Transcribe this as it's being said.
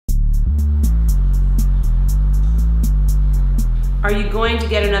Are you going to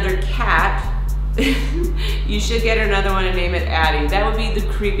get another cat? You should get another one and name it Addie. That would be the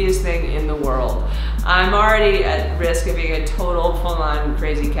creepiest thing in the world. I'm already at risk of being a total full-on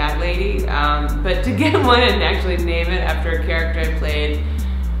crazy cat lady, but to get one and actually name it after a character I played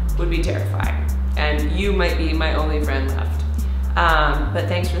would be terrifying. And you might be my only friend left. But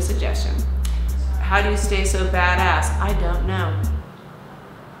thanks for the suggestion. How do you stay so badass? I don't know.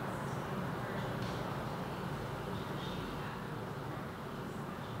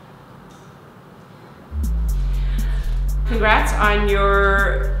 Congrats on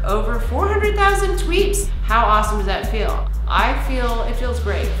your over 400,000 tweets. How awesome does that feel? It feels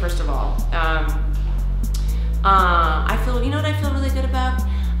great, first of all. You know what I feel really good about?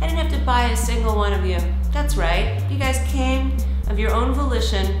 I didn't have to buy a single one of you. That's right, you guys came of your own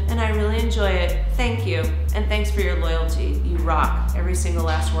volition and I really enjoy it. Thank you, and thanks for your loyalty. You rock, every single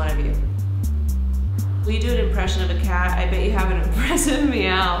last one of you. Will you do an impression of a cat? I bet you have an impressive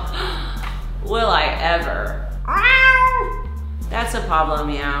meow. Will I ever? That's a Pablo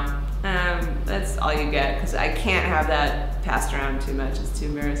meow. That's all you get, because I can't have that passed around too much. It's too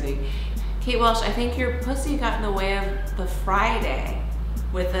embarrassing. Kate Walsh, I think your pussy got in the way of the Friday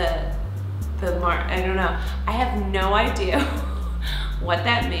with I don't know. I have no idea what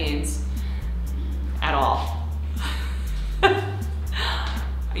that means at all.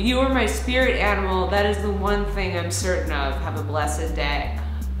 You are my spirit animal. That is the one thing I'm certain of. Have a blessed day.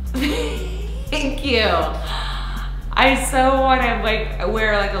 Thank you. I so want to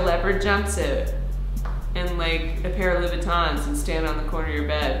wear like a leopard jumpsuit and like a pair of Louboutins and stand on the corner of your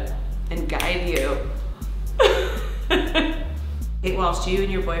bed and guide you. Kate Walsh, do you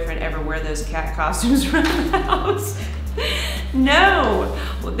and your boyfriend ever wear those cat costumes around the house? No,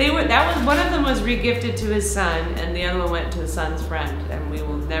 one of them was re-gifted to his son and the other one went to his son's friend, and we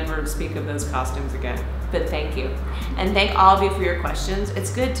will never speak of those costumes again. But thank you. And thank all of you for your questions.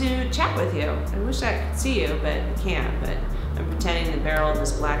 It's good to chat with you. I wish I could see you, but I can't. But I'm pretending the barrel of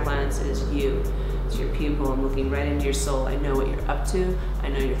this black lens is you. It's your pupil. I'm looking right into your soul. I know what you're up to. I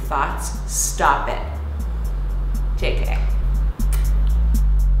know your thoughts. Stop it. Take care.